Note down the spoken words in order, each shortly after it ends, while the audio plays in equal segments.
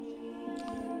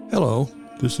Hello,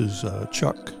 this is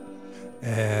Chuck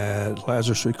at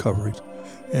Lazarus Recovery,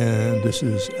 and this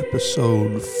is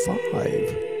episode 5.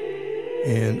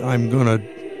 And I'm going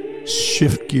to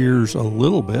shift gears a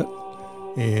little bit,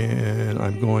 and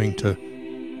I'm going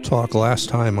to talk. Last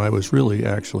time I was really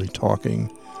actually talking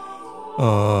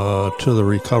to the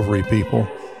recovery people,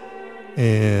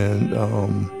 and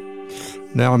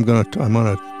now I'm going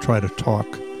to try to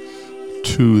talk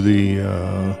to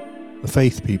the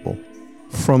faith people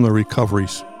from the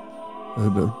recoveries,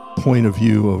 the point of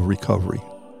view of recovery.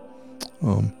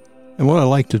 And what I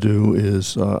like to do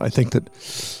is, I think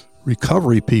that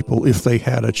recovery people, if they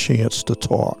had a chance to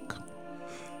talk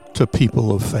to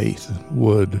people of faith,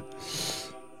 would,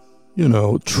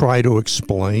 try to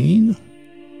explain,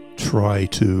 try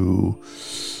to,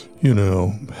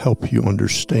 help you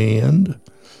understand,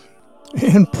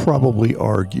 and probably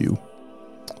argue.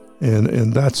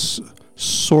 And that's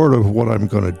sort of what I'm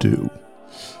going to do.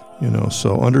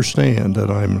 So understand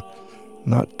that I'm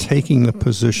not taking the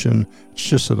position. It's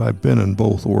just that I've been in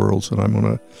both worlds, and I'm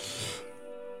going to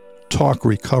talk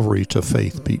recovery to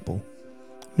faith people.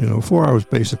 Before I was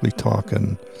basically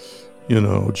talking,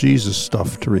 Jesus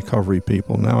stuff to recovery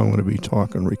people. Now I'm going to be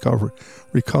talking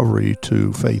recovery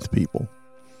to faith people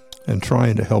and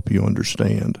trying to help you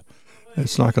understand.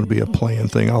 It's not going to be a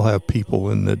planned thing. I'll have people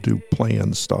in that do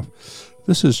planned stuff.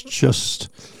 This is just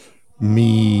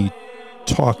me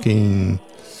talking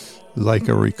like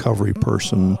a recovery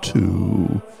person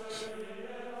to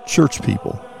church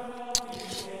people.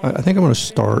 I think I'm going to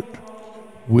start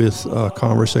with a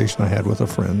conversation I had with a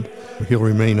friend. He'll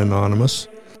remain anonymous.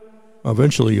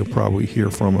 Eventually you'll probably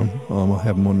hear from him. I'll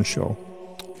have him on the show.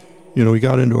 We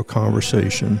got into a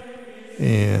conversation,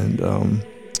 and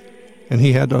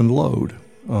he had to unload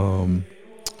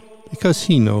because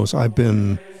he knows I've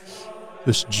been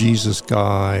this Jesus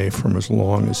guy from as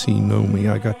long as he knew me.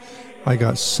 I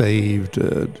got saved,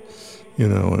 in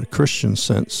a Christian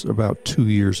sense, about 2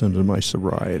 years into my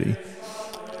sobriety,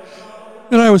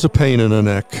 and I was a pain in the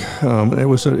neck. It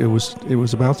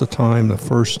was about the time the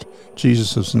first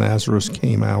Jesus of Nazareth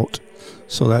came out,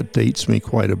 so that dates me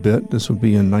quite a bit. This would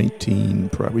be in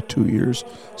probably 2 years,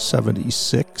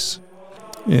 76,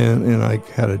 and I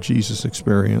had a Jesus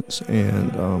experience,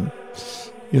 and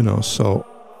so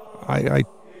I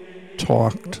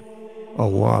talked a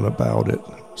lot about it.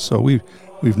 So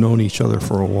we've known each other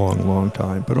for a long, long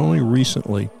time. But only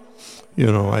recently,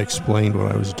 I explained what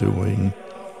I was doing.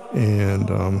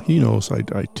 And he knows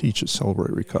I teach at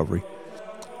Celebrate Recovery.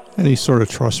 And he sort of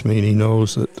trusts me, and he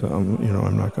knows that,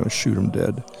 I'm not going to shoot him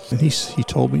dead. And he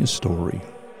told me a story.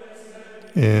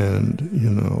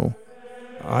 And,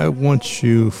 I want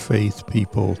you faith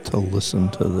people to listen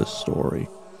to this story.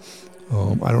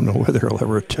 I don't know whether he'll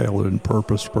ever tell it in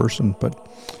purpose person, but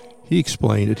he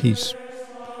explained it. He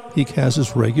has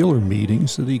his regular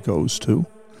meetings that he goes to.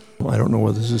 I don't know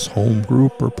whether this is his home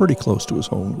group or pretty close to his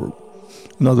home group.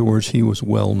 In other words, he was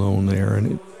well known there,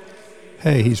 and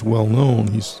he's well known.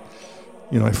 He's,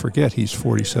 I forget he's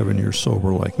 47 years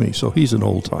sober like me, so he's an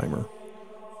old timer.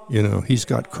 He's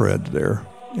got cred there,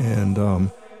 and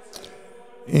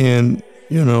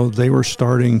they were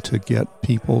starting to get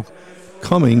people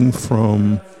coming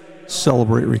from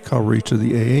Celebrate Recovery to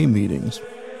the AA meetings.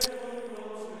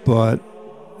 But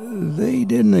they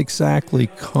didn't exactly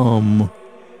come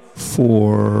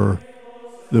for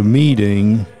the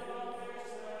meeting.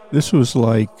 This was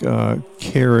like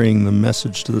carrying the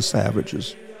message to the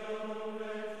savages.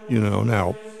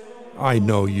 Now, I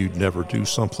know you'd never do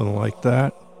something like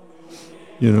that.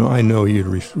 I know you'd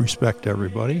respect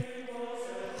everybody.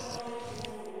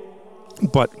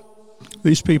 But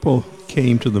these people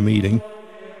came to the meeting,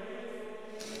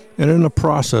 and in the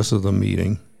process of the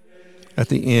meeting, at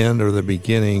the end or the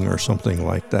beginning or something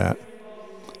like that,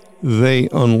 they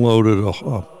unloaded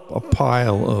a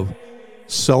pile of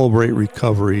Celebrate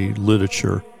Recovery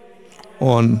literature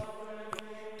on,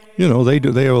 they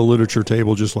have a literature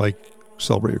table just like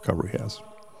Celebrate Recovery has.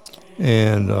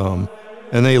 And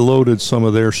they loaded some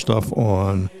of their stuff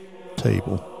on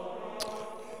table.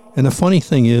 And the funny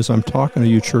thing is, I'm talking to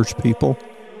you church people,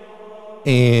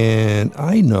 and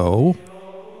I know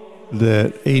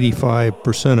that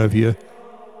 85% of you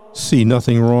see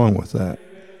nothing wrong with that.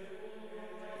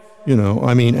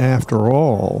 After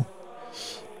all,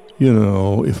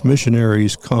 if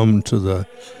missionaries come to the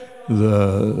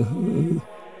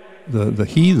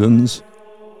heathens,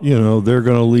 they're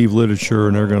going to leave literature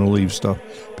and they're going to leave stuff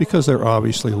because they're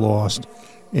obviously lost,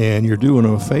 and you're doing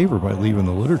them a favor by leaving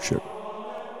the literature.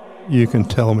 You can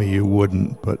tell me you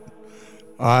wouldn't, but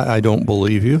I don't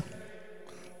believe you.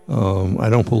 I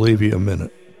don't believe you a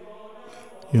minute.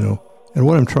 And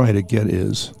what I'm trying to get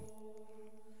is,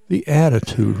 the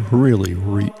attitude really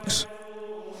reeks.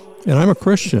 And I'm a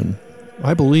Christian.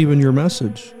 I believe in your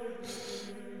message.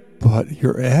 But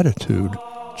your attitude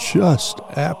just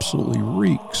absolutely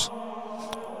reeks.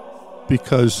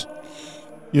 Because,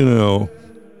 if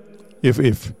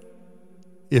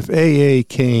AA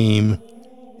came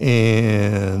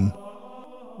and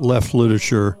left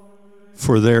literature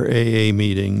for their AA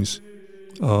meetings,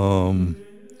 not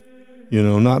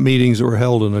meetings that were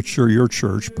held in your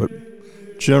church, but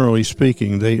generally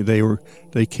speaking,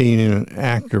 they came in and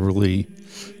actively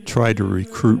tried to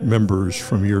recruit members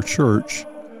from your church.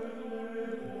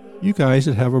 You guys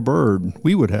would have a bird.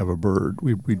 We would have a bird.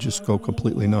 We'd just go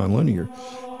completely nonlinear,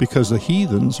 because the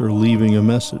heathens are leaving a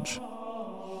message.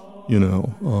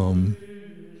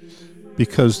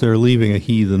 Because they're leaving a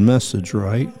heathen message,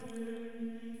 right?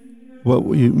 Well,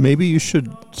 maybe you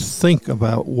should think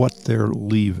about what they're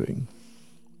leaving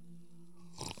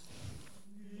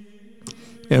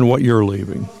and what you're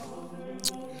leaving.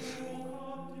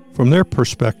 From their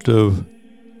perspective,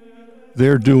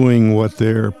 they're doing what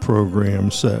their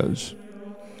program says,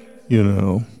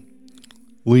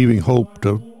 leaving hope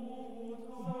to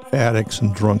addicts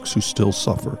and drunks who still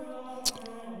suffer.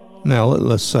 Now,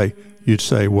 let's say, you'd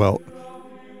say, well,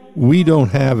 we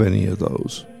don't have any of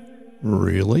those.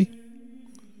 Really?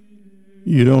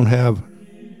 You don't have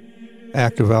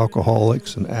active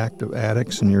alcoholics and active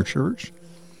addicts in your church?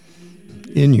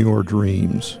 In your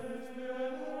dreams.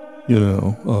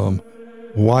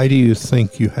 Why do you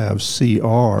think you have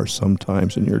CR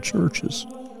sometimes in your churches?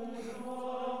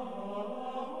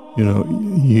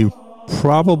 You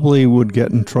probably would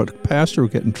get in trouble. Pastor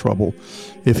would get in trouble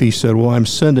if he said, well, I'm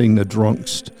sending the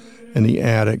drunks and the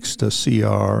addicts to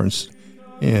CR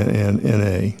and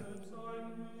NA.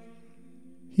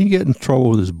 He'd get in trouble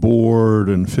with his board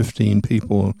and 15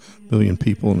 million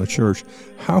people in the church.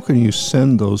 How can you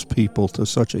send those people to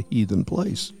such a heathen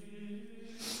place?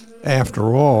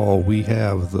 After all, we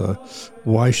have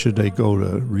why should they go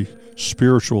to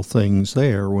spiritual things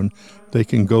there when they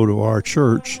can go to our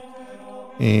church?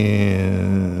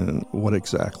 And what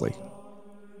exactly?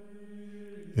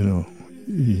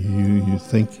 You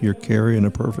think you're carrying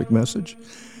a perfect message?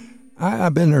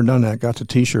 I've been there, done that, got the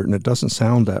T-shirt, and it doesn't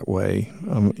sound that way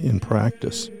in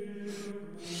practice.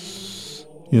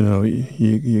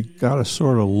 You got to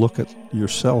sort of look at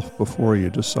yourself before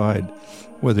you decide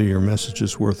whether your message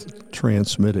is worth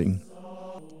transmitting.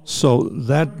 So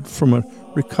that, from a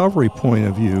recovery point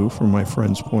of view, from my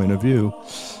friend's point of view,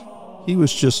 he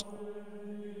was just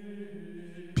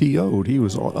PO'd. He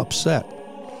was upset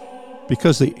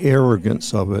because the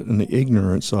arrogance of it and the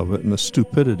ignorance of it and the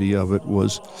stupidity of it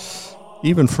was,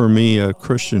 even for me, a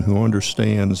Christian who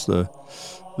understands the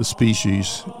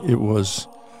species, it was,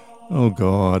 oh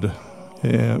God,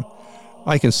 yeah,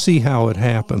 I can see how it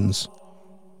happens,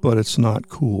 but it's not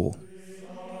cool.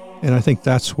 And I think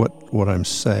that's what I'm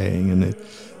saying, and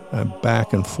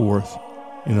back and forth.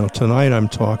 Tonight I'm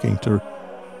talking to,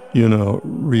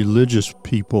 religious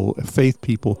people, faith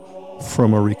people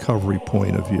from a recovery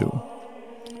point of view.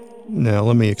 Now,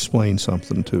 let me explain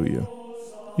something to you.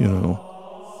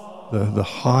 The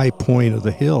high point of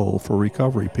the hill for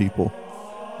recovery people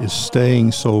is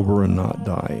staying sober and not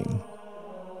dying.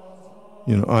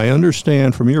 I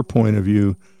understand from your point of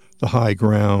view, the high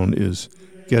ground is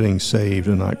getting saved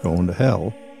and not going to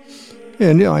hell.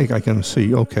 And I can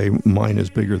see, okay, mine is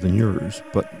bigger than yours,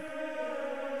 but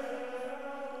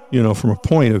from a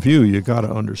point of view, you got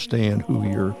to understand who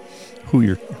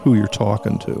you're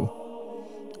talking to.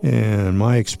 And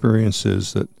my experience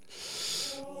is that,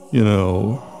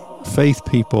 faith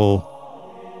people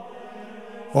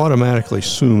automatically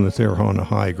assume that they're on a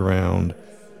high ground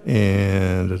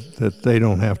and that they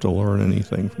don't have to learn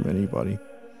anything from anybody.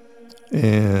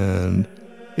 And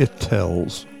it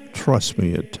tells. Trust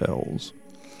me, it tells.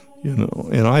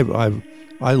 And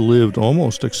I lived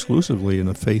almost exclusively in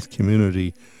a faith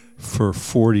community for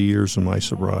 40 years of my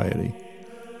sobriety.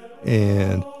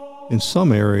 And in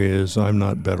some areas, I'm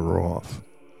not better off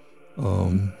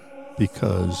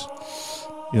because,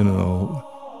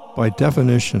 by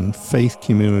definition, faith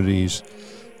communities,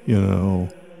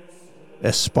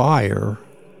 aspire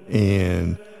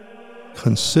and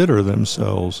consider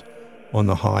themselves on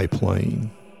the high plane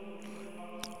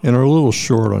and are a little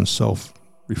short on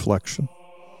self-reflection,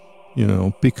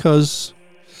 because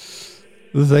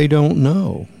they don't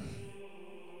know.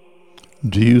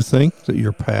 Do you think that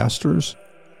your pastors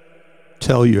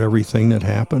tell you everything that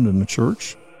happened in the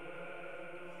church?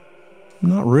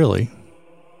 Not really.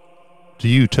 Do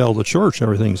you tell the church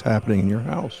everything's happening in your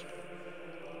house?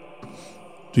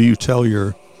 Do you tell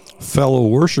your fellow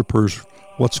worshipers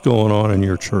what's going on in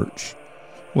your church?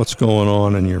 what's going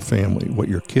on in your family, what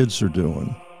your kids are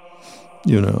doing.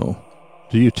 You know,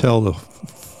 do you tell the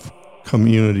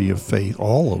community of faith,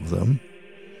 all of them,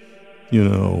 you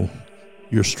know,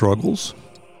 your struggles?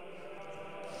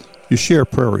 You share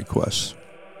prayer requests.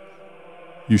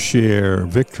 You share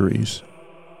victories.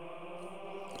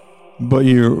 But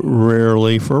you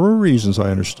rarely, for reasons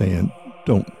I understand,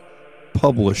 don't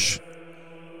publish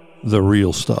the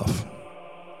real stuff.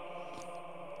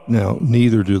 Now,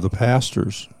 neither do the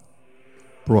pastors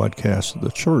broadcast to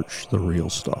the church the real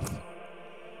stuff.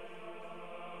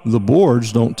 The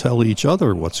boards don't tell each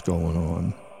other what's going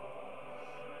on.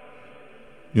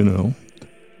 You know,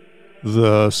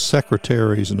 the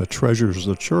secretaries and the treasurers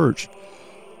of the church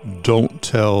don't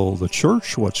tell the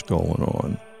church what's going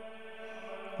on.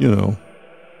 You know,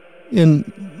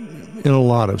 in a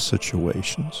lot of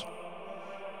situations.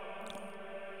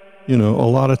 You know, a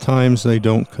lot of times they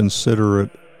don't consider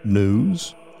it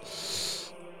news.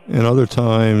 And other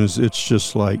times it's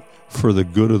just like, for the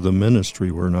good of the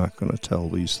ministry, we're not going to tell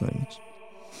these things.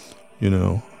 You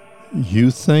know,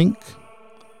 you think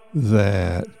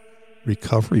that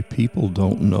recovery people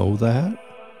don't know that?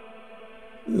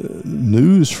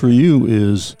 News for you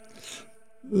is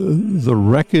the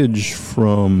wreckage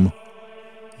from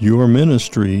your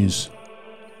ministries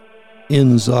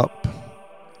ends up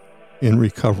in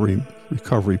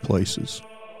recovery places.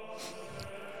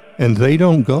 And they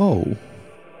don't go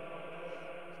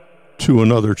to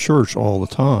another church all the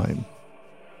time.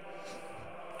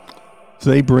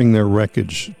 They bring their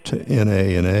wreckage to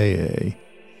NA and AA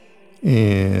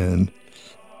and,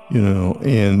 you know,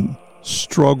 and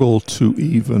struggle to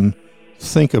even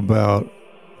think about,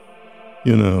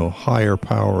 you know, higher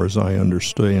power as I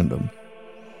understand them.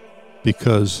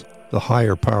 Because the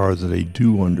higher power that they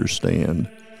do understand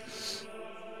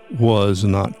was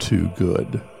not too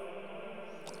good.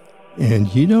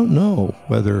 And you don't know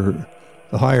whether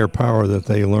the higher power that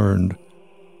they learned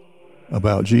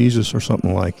about Jesus or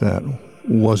something like that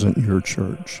wasn't your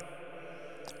church.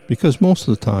 Because most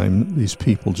of the time, these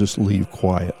people just leave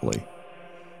quietly,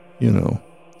 you know,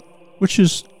 which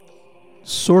is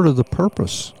sort of the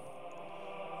purpose.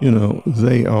 You know,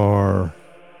 they are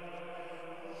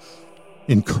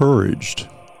encouraged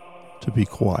to be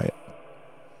quiet.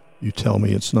 You tell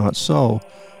me it's not so.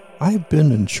 I've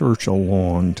been in church a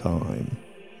long time.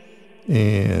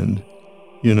 And,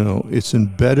 you know, it's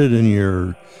embedded in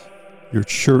your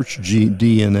church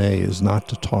DNA is not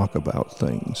to talk about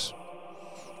things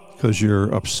because you're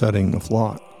upsetting the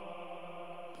flock.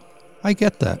 I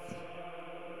get that.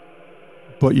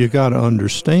 But you got to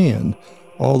understand,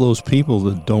 all those people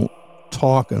that don't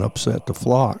talk and upset the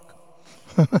flock,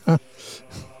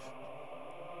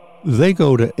 they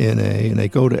go to NA and they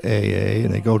go to AA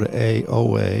and they go to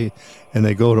AOA and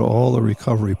they go to all the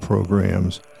recovery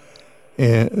programs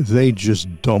and they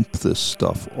just dump this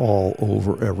stuff all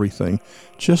over everything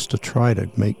just to try to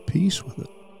make peace with it.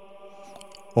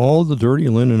 All the dirty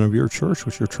linen of your church,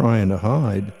 which you're trying to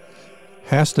hide,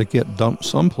 has to get dumped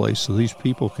someplace so these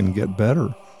people can get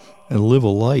better and live a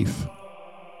life.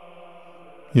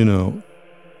 You know,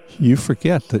 you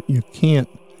forget that you can't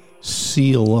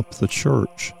seal up the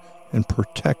church and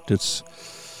protect its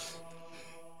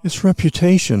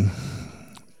reputation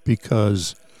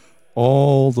because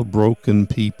all the broken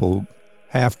people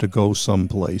have to go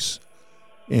someplace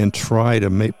and try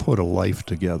to put a life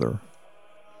together.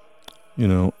 You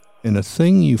know, and the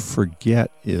thing you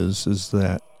forget is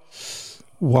that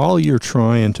while you're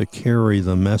trying to carry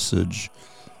the message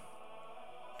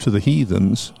to the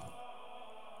heathens,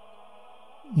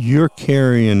 you're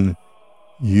carrying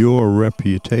your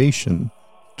reputation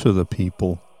to the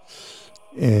people.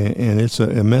 And it's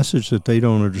a message that they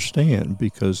don't understand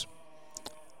because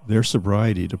their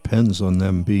sobriety depends on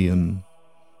them being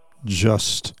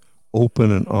just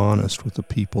open and honest with the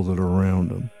people that are around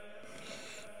them.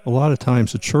 A lot of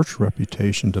times the church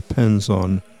reputation depends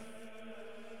on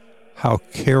how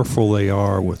careful they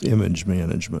are with image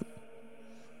management.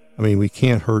 I mean, we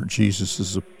can't hurt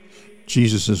Jesus's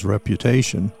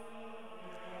reputation,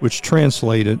 which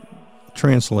translated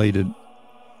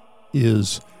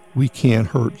is we can't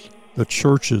hurt the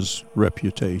church's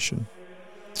reputation.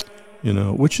 You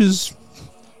know, which is,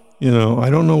 you know, I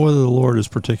don't know whether the Lord is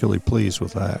particularly pleased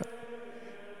with that,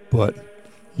 but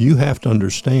you have to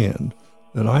understand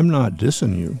that I'm not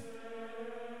dissing you.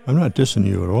 I'm not dissing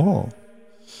you at all.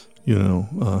 You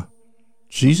know,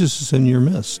 Jesus is in your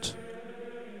midst.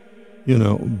 You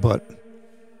know, but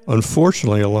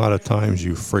unfortunately, a lot of times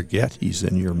you forget he's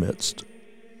in your midst.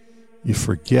 You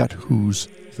forget who's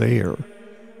there.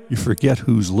 You forget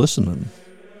who's listening.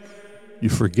 You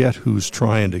forget who's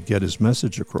trying to get his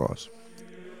message across.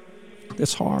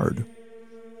 It's hard.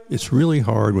 It's really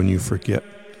hard when you forget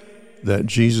that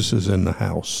Jesus is in the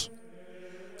house.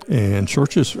 And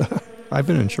churches, I've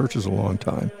been in churches a long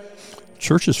time.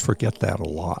 Churches forget that a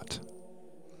lot.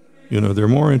 They're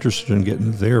more interested in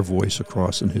getting their voice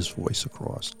across than his voice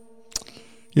across.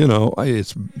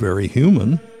 It's very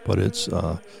human, but it's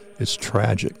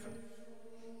tragic.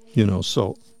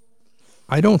 So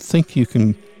I don't think you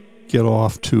can get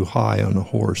off too high on a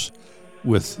horse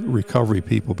with recovery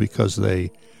people because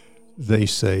they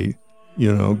say,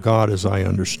 God as I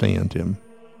understand him.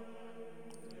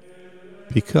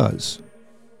 Because,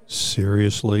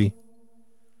 seriously,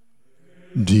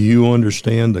 do you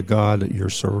understand the God that you're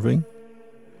serving?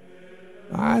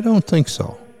 I don't think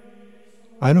so.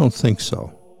 I don't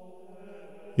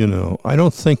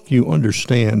think you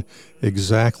understand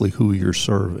exactly who you're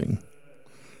serving.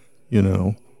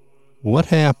 What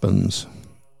happens?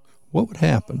 What would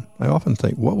happen? I often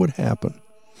think, what would happen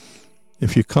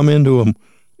if you come into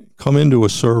a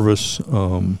service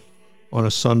on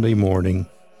a Sunday morning,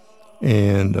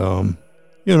 and the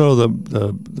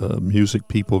music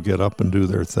people get up and do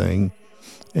their thing,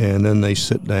 and then they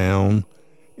sit down,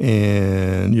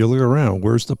 and you look around.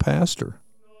 Where's the pastor?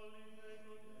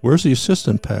 Where's the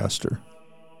assistant pastor?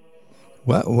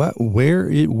 Where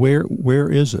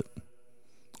is it?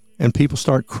 And people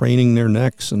start craning their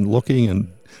necks and looking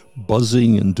and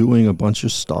buzzing and doing a bunch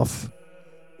of stuff.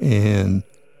 And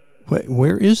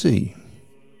where is he?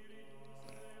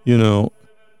 And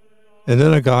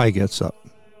then a guy gets up.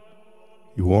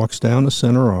 He walks down the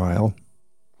center aisle,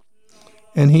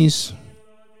 and he's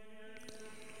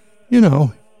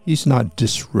not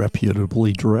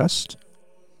disreputably dressed.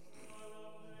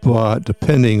 But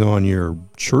depending on your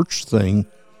church thing,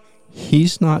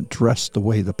 he's not dressed the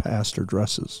way the pastor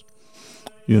dresses.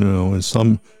 In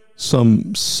some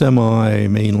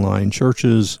semi-mainline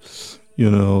churches,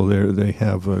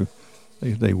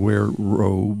 they wear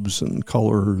robes and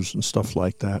colors and stuff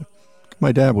like that.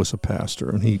 My dad was a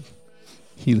pastor, and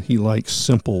he likes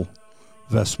simple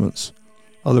vestments.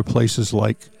 Other places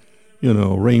like,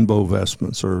 rainbow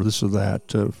vestments or this or that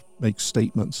to make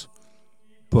statements.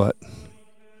 But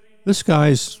this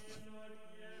guy's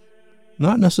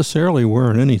not necessarily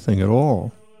wearing anything at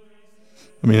all.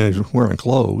 I mean, he's wearing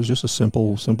clothes, just a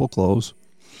simple clothes.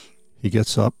 He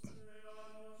gets up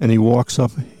and he walks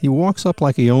up. He walks up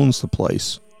like he owns the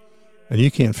place, and you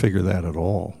can't figure that at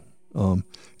all. And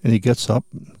he gets up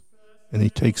and he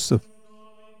takes the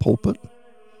pulpit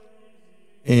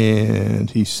and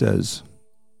he says,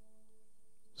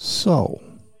 "So,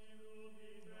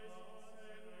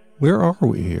 where are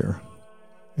we here?"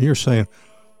 And you're saying,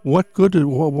 why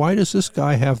does this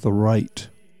guy have the right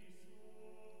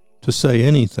to say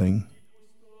anything?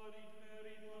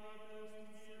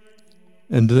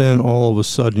 And then all of a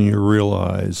sudden you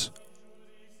realize,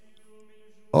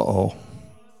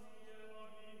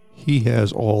 he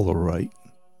has all the right.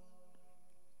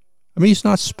 I mean, he's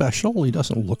not special. He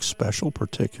doesn't look special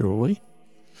particularly.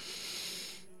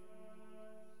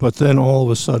 But then all of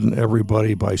a sudden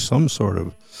everybody, by some sort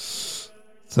of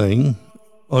thing,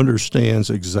 understands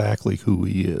exactly who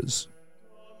he is.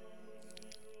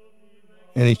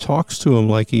 And he talks to him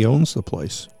like he owns the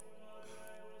place.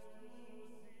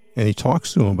 And he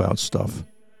talks to him about stuff.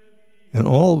 And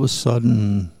all of a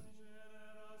sudden,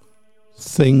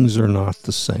 things are not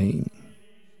the same.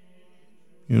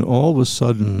 All of a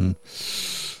sudden,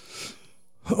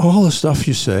 all the stuff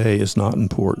you say is not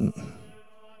important.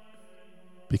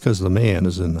 Because the man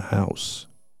is in the house.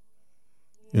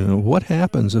 What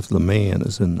happens if the man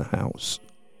is in the house?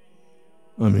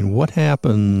 I mean, what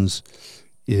happens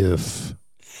if,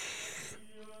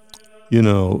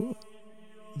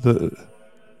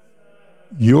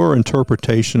 your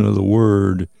interpretation of the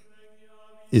word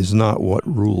is not what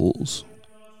rules?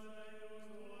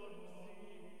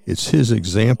 It's his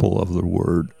example of the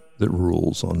word that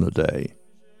rules on the day.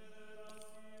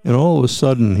 And all of a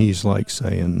sudden, he's like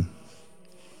saying,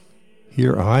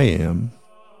 here I am,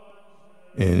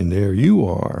 and there you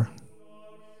are.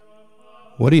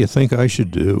 What do you think I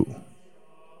should do?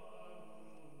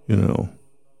 And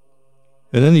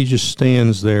then he just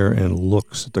stands there and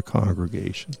looks at the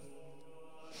congregation.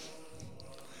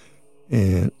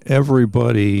 And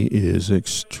everybody is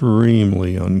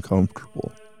extremely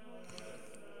uncomfortable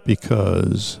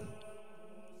because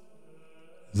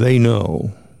they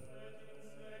know,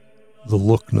 the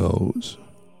look knows.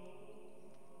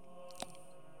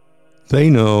 They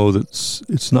know that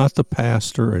it's not the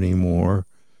pastor anymore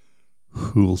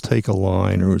who will take a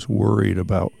line or is worried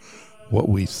about what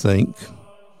we think.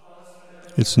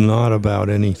 It's not about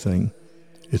anything.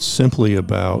 It's simply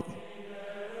about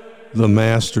the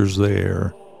master's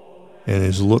there and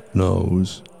his look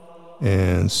knows,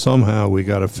 and somehow we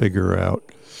got to figure out,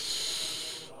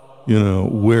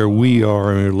 where we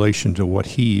are in relation to what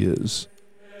he is,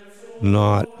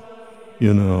 not,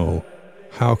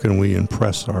 how can we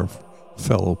impress our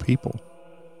fellow people?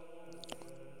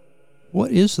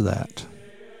 What is that?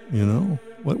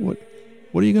 What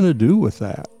are you going to do with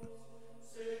that?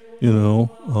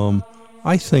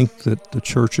 I think that the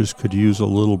churches could use a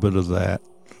little bit of that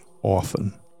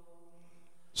often,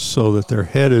 so that their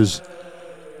head is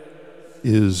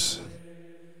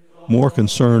more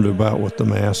concerned about what the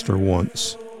master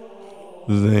wants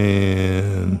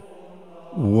than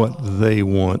what they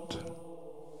want.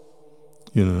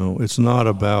 It's not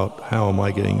about how am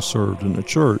I getting served in the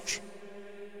church,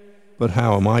 but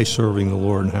how am I serving the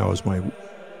Lord, and how is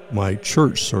my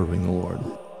church serving the Lord?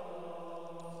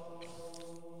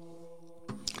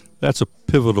 That's a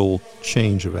pivotal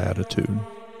change of attitude.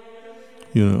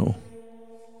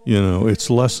 It's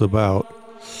less about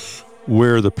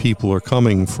where the people are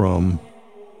coming from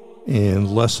and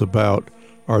less about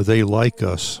are they like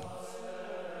us,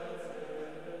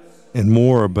 and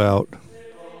more about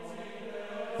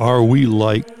are we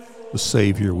like the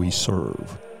Savior we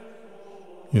serve?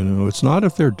 It's not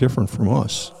if they're different from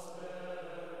us.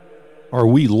 Are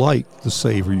we like the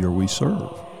Savior we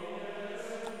serve?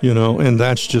 And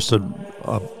that's just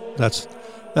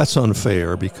that's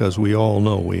unfair, because we all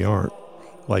know we aren't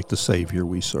like the Savior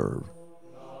we serve.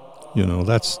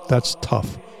 That's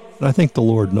tough. And I think the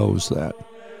Lord knows that.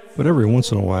 But every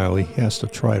once in a while, he has to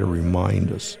try to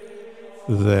remind us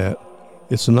that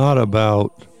it's not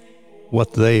about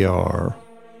what they are.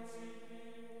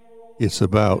 It's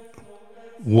about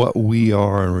what we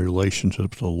are in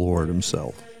relationship to the Lord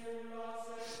himself.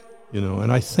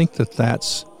 And I think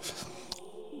that's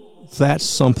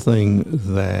something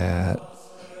that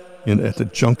at the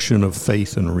junction of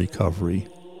faith and recovery,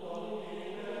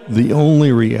 the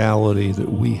only reality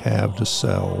that we have to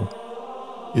sell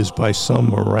is by some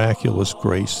miraculous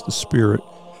grace. The Spirit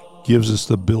gives us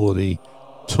the ability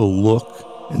to look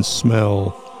and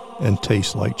smell and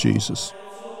taste like Jesus.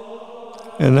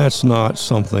 And that's not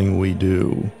something we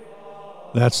do.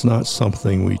 That's not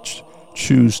something we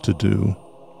choose to do.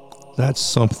 That's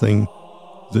something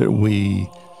that we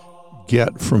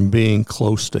get from being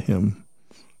close to him.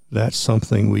 That's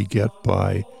something we get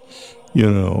by,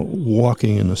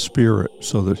 walking in the Spirit,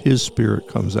 so that his Spirit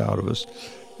comes out of us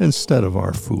instead of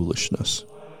our foolishness.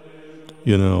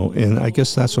 And I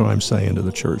guess that's what I'm saying to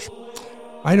the church.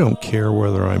 I don't care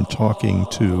whether I'm talking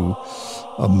to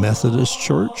a Methodist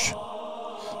church,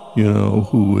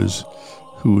 who is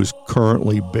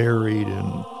currently buried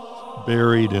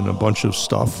in a bunch of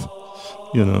stuff,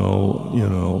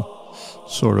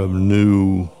 sort of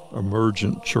new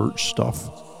emergent church stuff.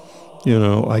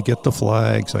 I get the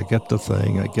flags, I get the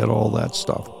thing, I get all that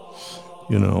stuff,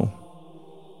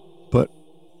 But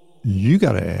you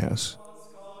got to ask,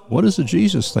 what does the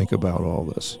Jesus think about all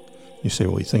this? You say,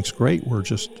 well, he thinks great, we're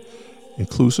just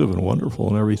inclusive and wonderful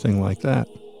and everything like that.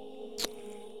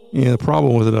 The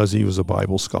problem with it is he was a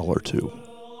Bible scholar too.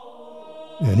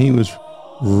 And he was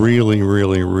really,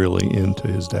 really, really into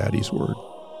his daddy's word.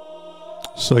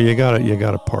 So you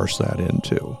gotta parse that in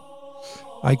too.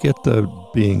 I get the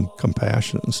being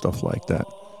compassionate and stuff like that,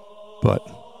 but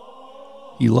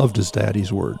he loved his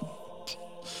daddy's word.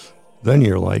 Then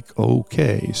you're like,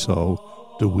 okay, so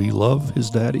do we love his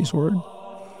daddy's word?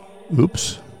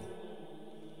 Oops.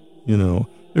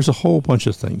 There's a whole bunch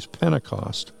of things.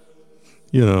 Pentecost,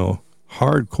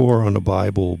 hardcore on the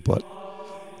Bible, but,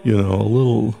 a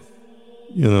little,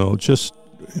 just,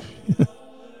 the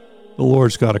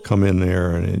Lord's got to come in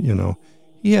there. And,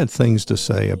 he had things to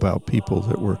say about people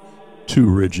that were too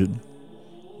rigid.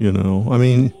 He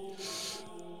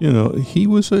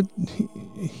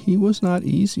was not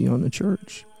easy on the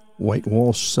church. White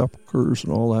wall sepulchers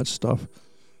and all that stuff.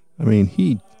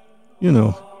 He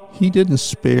didn't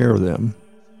spare them,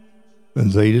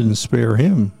 and they didn't spare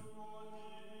him.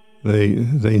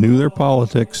 They knew their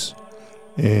politics,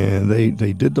 and they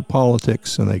did the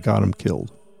politics, and they got him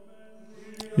killed.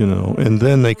 And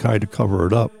then they tried to cover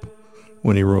it up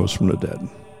when he rose from the dead.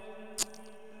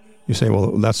 You say,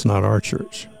 well, that's not our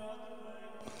church.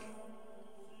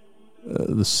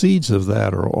 The seeds of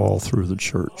that are all through the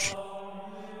church.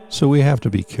 So we have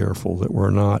to be careful that we're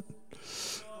not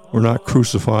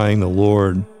crucifying the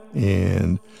Lord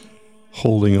and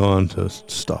holding on to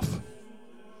stuff.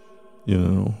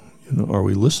 Are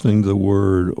we listening to the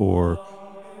word or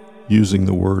using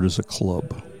the word as a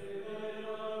club?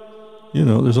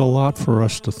 There's a lot for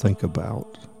us to think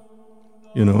about.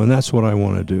 And that's what I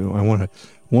want to do. I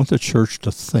want the church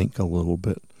to think a little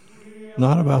bit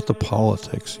not about the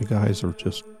politics. You guys are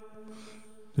just,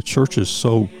 the church is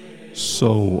so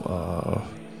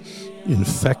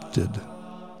infected,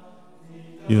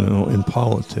 in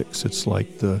politics. It's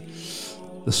like the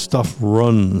stuff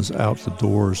runs out the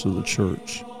doors of the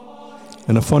church.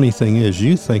 And the funny thing is,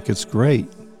 you think it's great,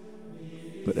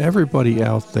 but everybody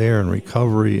out there in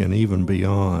recovery and even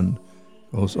beyond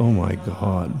goes, oh my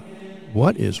God,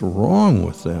 what is wrong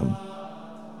with them?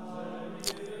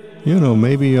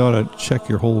 Maybe you ought to check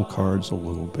your hold cards a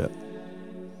little bit.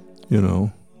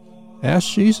 Ask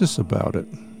Jesus about it.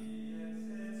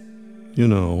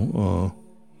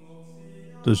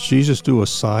 Does Jesus do a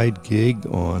side gig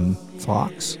on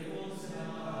Fox?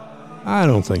 I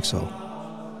don't think so.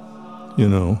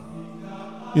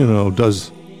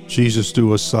 Does Jesus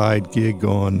do a side gig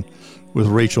with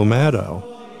Rachel Maddow?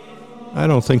 I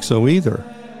don't think so either.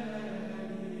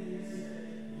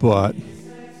 But,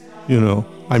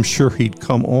 I'm sure he'd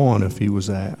come on if he was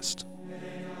asked.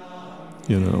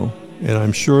 And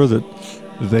I'm sure that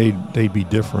they'd be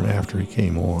different after he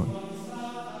came on.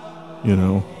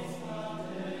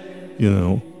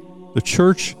 The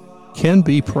church can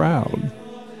be proud.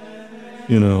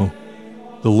 The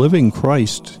living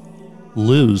Christ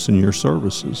lives in your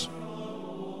services.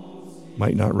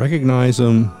 Might not recognize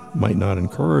him, might not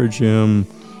encourage him,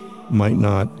 might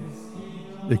not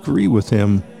agree with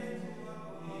him,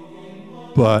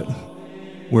 but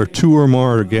where two or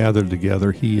more are gathered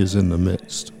together, he is in the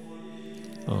midst.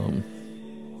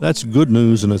 That's good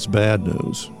news and it's bad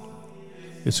news.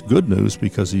 It's good news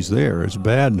because he's there. It's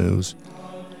bad news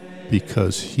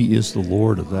because he is the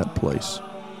Lord of that place.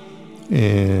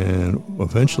 And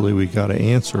eventually we got to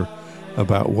answer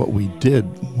about what we did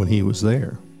when he was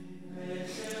there.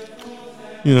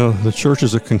 The church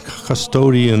is a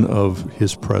custodian of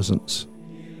his presence,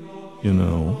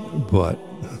 but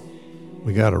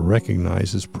we got to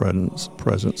recognize his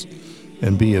presence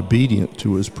and be obedient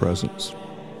to his presence.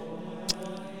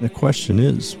 The question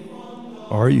is,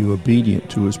 are you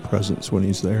obedient to his presence when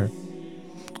he's there?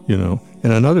 And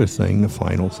another thing, the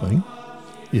final thing,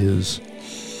 is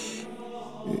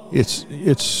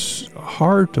it's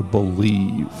hard to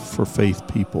believe for faith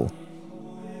people,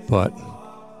 but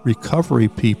recovery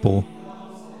people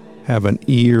have an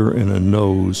ear and a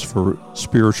nose for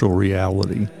spiritual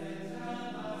reality.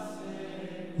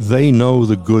 They know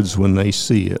the goods when they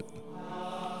see it,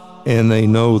 and they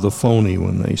know the phony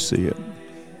when they see it.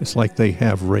 It's like they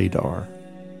have radar.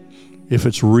 If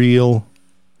it's real,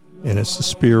 and it's the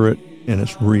Spirit, and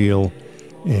it's real,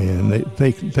 and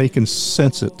they can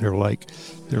sense it. They're like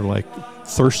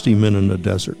thirsty men in the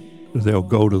desert. They'll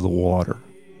go to the water.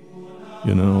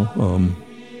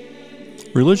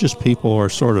 Religious people are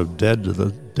sort of dead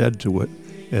to it,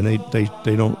 and they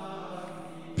don't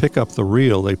pick up the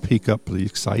real. They pick up the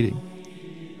exciting.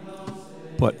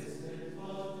 But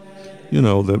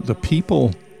the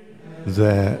people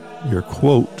that you're,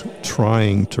 quote,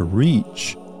 trying to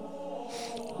reach,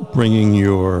 bringing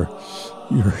your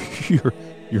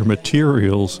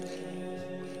materials,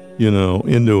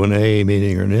 into an AA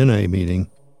meeting or an NA meeting,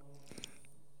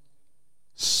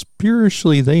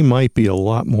 spiritually they might be a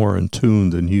lot more in tune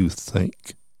than you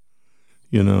think,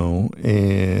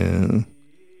 and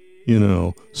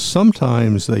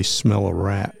sometimes they smell a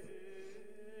rat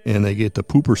and they get the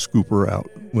pooper scooper out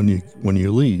when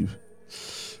you leave.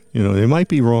 They might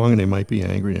be wrong and they might be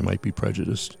angry, they might be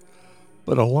prejudiced,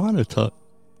 but a lot of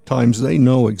times they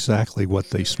know exactly what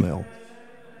they smell.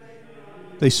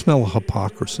 They smell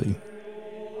hypocrisy.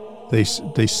 They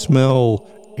smell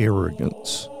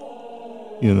arrogance,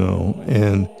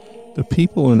 and the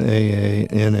people in AA,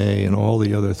 NA, and all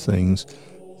the other things,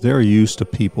 they're used to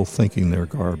people thinking they're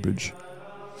garbage.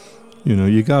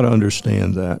 You got to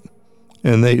understand that.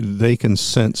 And they can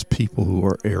sense people who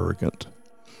are arrogant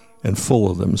and full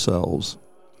of themselves.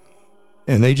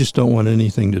 And they just don't want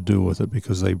anything to do with it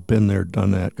because they've been there,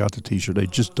 done that, got the t-shirt. They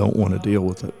just don't want to deal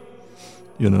with it.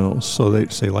 So they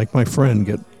say, like my friend,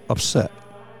 get upset.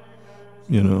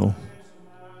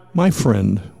 My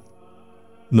friend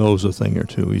knows a thing or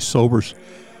two. He sobers,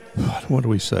 what do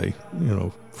we say?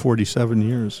 47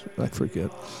 years, I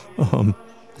forget.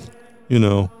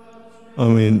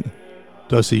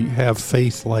 Does he have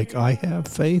faith like I have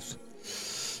faith?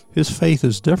 His faith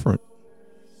is different.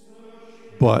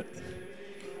 But,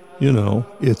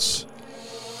 it's,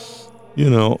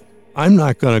 I'm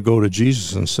not going to go to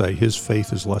Jesus and say his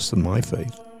faith is less than my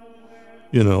faith,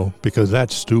 because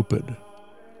that's stupid.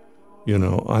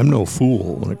 I'm no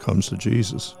fool when it comes to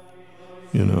Jesus.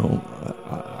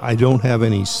 I don't have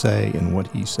any say in what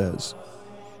he says.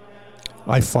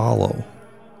 I follow,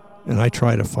 and I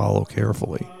try to follow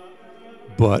carefully.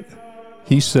 But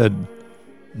he said,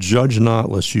 judge not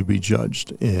lest you be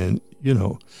judged. And,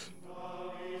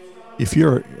 if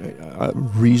you're a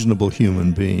reasonable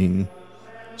human being,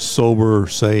 sober,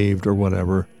 saved, or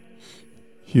whatever,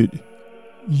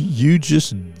 you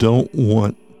just don't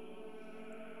want,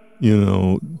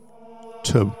 to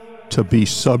be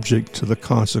subject to the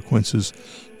consequences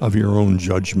of your own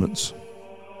judgments,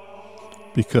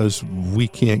 because we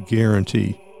can't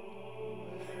guarantee.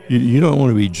 You don't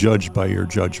want to be judged by your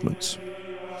judgments,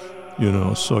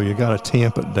 so you got to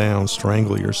tamp it down,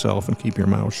 strangle yourself, and keep your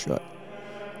mouth shut,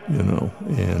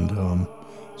 and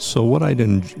so what I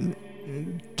didn't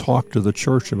talk to the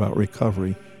church about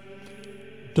recovery.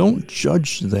 Don't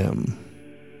judge them,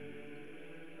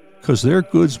 because their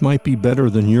goods might be better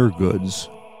than your goods.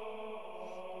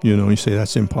 You say,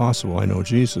 that's impossible. I know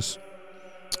Jesus.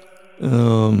 I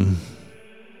don't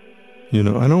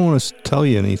want to tell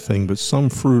you anything, but some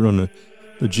fruit on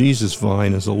the Jesus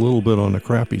vine is a little bit on the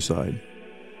crappy side.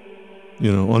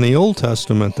 On the Old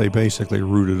Testament, they basically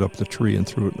rooted up the tree and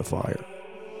threw it in the fire.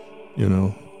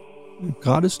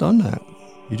 God has done that.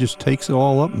 He just takes it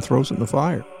all up and throws it in the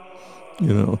fire.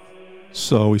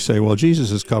 So we say, well,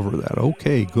 Jesus has covered that.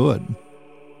 Okay, good.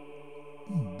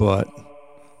 But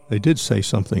they did say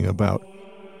something about,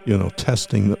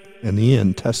 testing, in the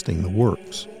end, testing the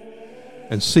works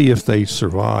and see if they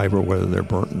survive or whether they're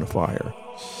burnt in the fire.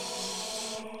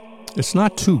 It's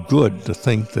not too good to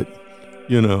think that,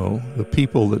 the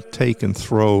people that take and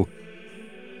throw,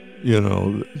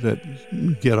 that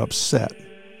get upset,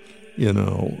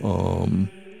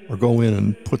 or go in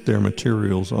and put their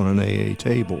materials on an AA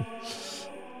table,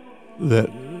 that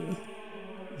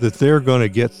they're going to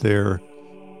get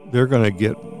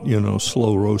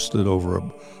slow roasted over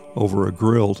a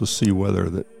grill to see whether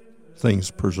that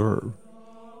things preserve.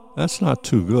 That's not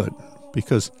too good,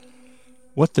 because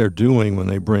what they're doing when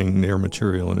they bring their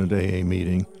material in an AA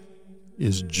meeting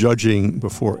is judging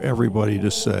before everybody to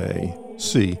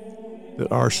see that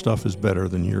our stuff is better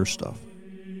than your stuff.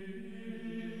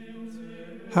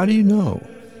 How do you know?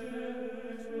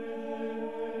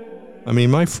 I mean,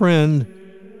 my friend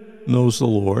knows the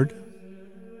Lord,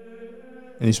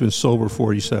 and he's been sober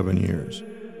 47 years.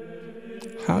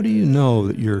 How do you know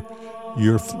that your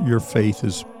faith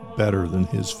is better than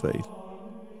his faith?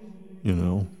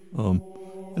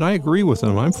 And I agree with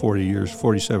him. I'm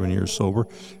 47 years sober,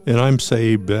 and I'm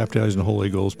saved, baptized in the Holy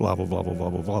Ghost, blah, blah, blah, blah, blah,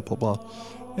 blah, blah, blah, blah.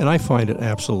 And I find it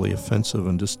absolutely offensive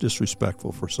and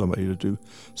disrespectful for somebody to do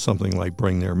something like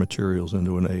bring their materials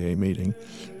into an AA meeting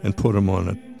and put them on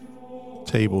a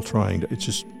table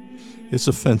it's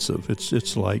offensive.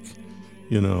 It's like,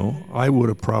 I would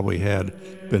have probably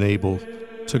been able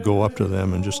to go up to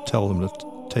them and just tell them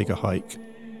to take a hike.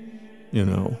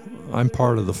 I'm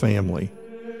part of the family.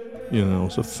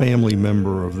 As a family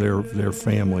member of their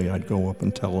family, I'd go up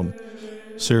and tell them,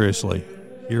 seriously,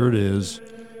 here it is.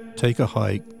 Take a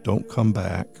hike, don't come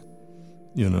back,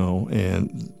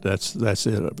 and that's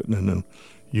it. And then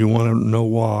you want to know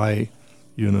why,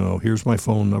 here's my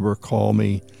phone number, call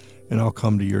me, and I'll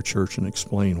come to your church and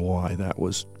explain why that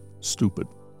was stupid.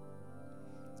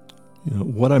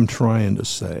 What I'm trying to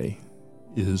say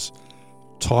is,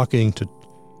 talking to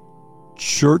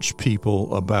church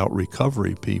people about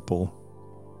recovery people,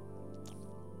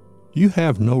 you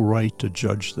have no right to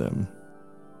judge them,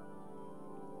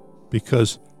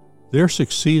 because they're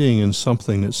succeeding in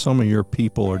something that some of your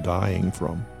people are dying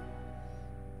from.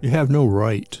 You have no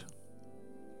right,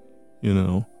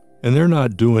 and they're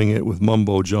not doing it with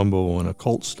mumbo jumbo and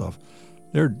occult stuff.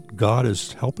 God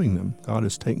is helping them. God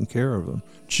is taking care of them.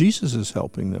 Jesus is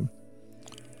helping them.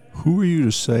 Who are you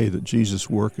to say that Jesus'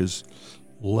 work is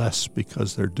less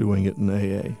because they're doing it in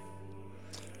AA?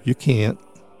 You can't,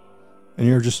 and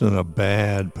you're just in a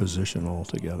bad position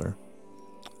altogether.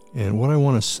 And what I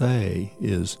want to say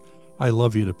is, I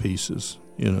love you to pieces.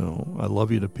 I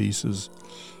love you to pieces.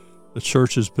 The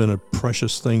church has been a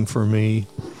precious thing for me,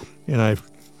 and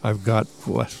I've got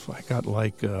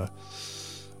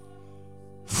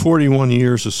 41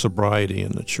 years of sobriety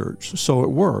in the church, so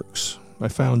it works. I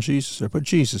found Jesus there, but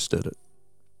Jesus did it.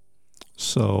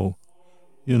 So,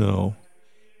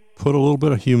 put a little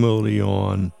bit of humility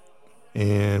on,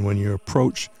 and when you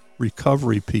approach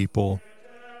recovery people,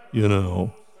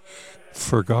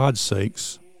 for God's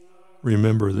sakes,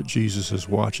 remember that Jesus is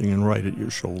watching and right at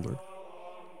your shoulder.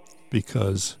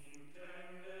 Because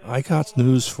I got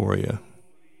news for you.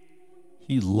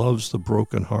 He loves the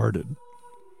brokenhearted.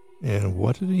 And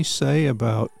what did he say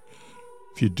about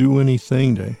if you do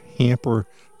anything to hamper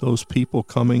those people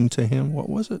coming to him? What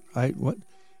was it? Can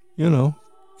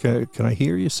I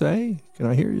hear you say?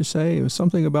 It was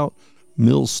something about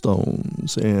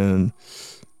millstones and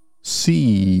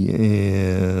see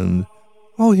and,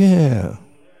 oh yeah.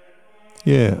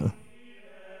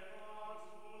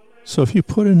 So if you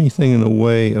put anything in the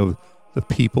way of the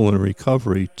people in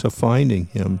recovery to finding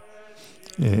him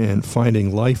and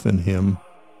finding life in him,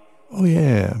 oh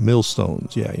yeah,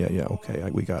 millstones. Yeah. Okay,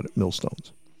 we got it,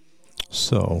 millstones.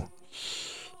 So,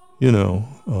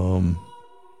 the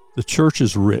church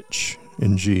is rich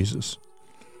in Jesus.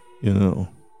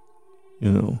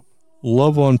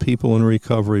 Love on people in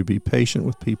recovery, be patient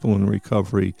with people in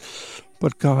recovery,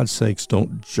 but God's sakes,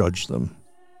 don't judge them,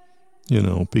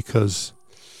 because,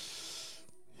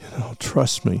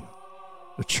 trust me,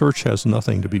 the church has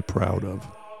nothing to be proud of.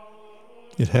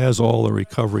 It has all the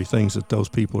recovery things that those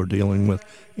people are dealing with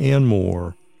and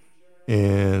more,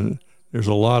 and there's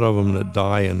a lot of them that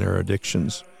die in their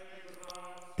addictions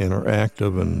and are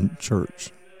active in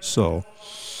church. So,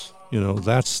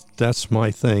 that's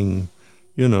my thing.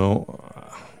 That's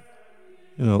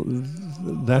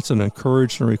an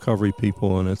encouragement to recovery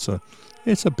people, and it's a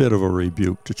bit of a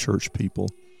rebuke to church people.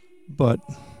 But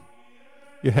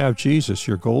you have Jesus,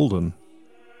 you're golden.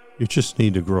 You just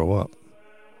need to grow up.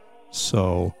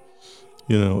 So,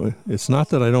 it's not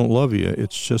that I don't love you.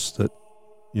 It's just that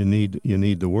you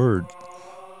need the word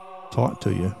taught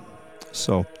to you.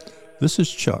 So, this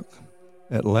is Chuck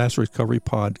at Last Recovery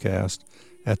Podcast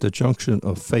at the junction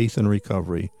of faith and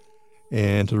recovery.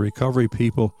 And to the recovery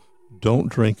people, don't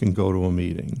drink and go to a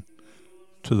meeting.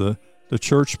 To the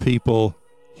church people,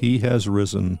 he has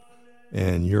risen,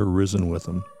 and you're risen with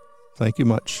him. Thank you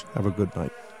much. Have a good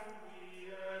night.